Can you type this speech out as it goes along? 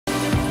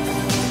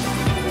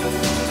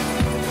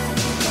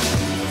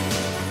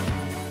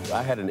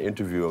I had an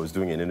interview. I was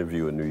doing an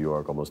interview in New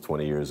York almost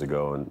 20 years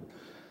ago, and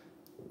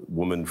a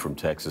woman from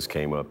Texas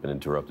came up and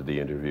interrupted the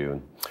interview.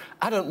 And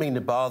I don't mean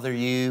to bother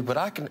you, but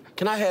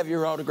can I have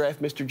your autograph,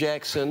 Mr.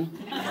 Jackson?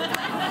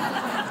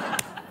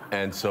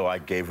 And so I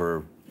gave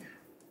her.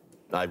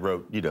 I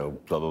wrote, you know,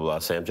 blah blah blah,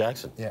 Sam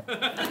Jackson. Yeah.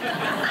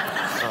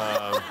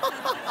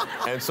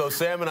 And so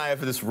Sam and I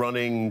have this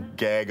running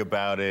gag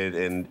about it,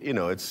 and you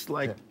know, it's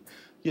like. Yeah.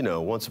 You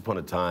know, once upon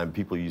a time,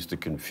 people used to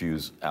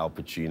confuse Al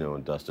Pacino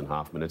and Dustin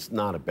Hoffman. It's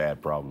not a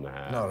bad problem to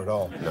have. Not at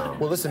all. No.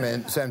 Well, listen,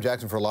 man, Sam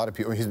Jackson, for a lot of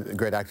people, he's a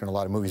great actor in a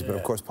lot of movies, but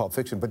of course, Pulp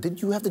Fiction. But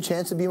did you have the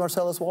chance to be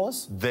Marcellus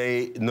Wallace?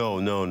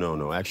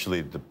 No.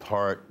 Actually, the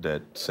part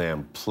that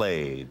Sam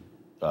played,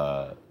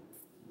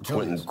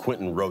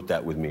 Quentin wrote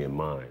that with me in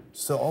mind.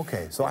 So,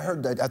 okay. So I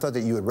heard that, I thought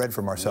that you had read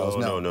for Marcellus.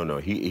 No.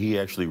 He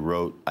actually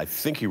wrote, I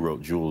think he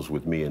wrote Jules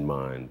with me in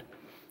mind.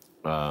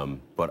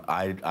 But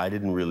I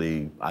didn't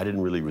really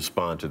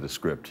respond to the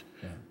script,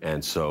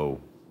 and so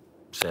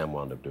Sam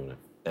wound up doing it,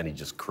 and he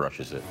just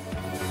crushes it.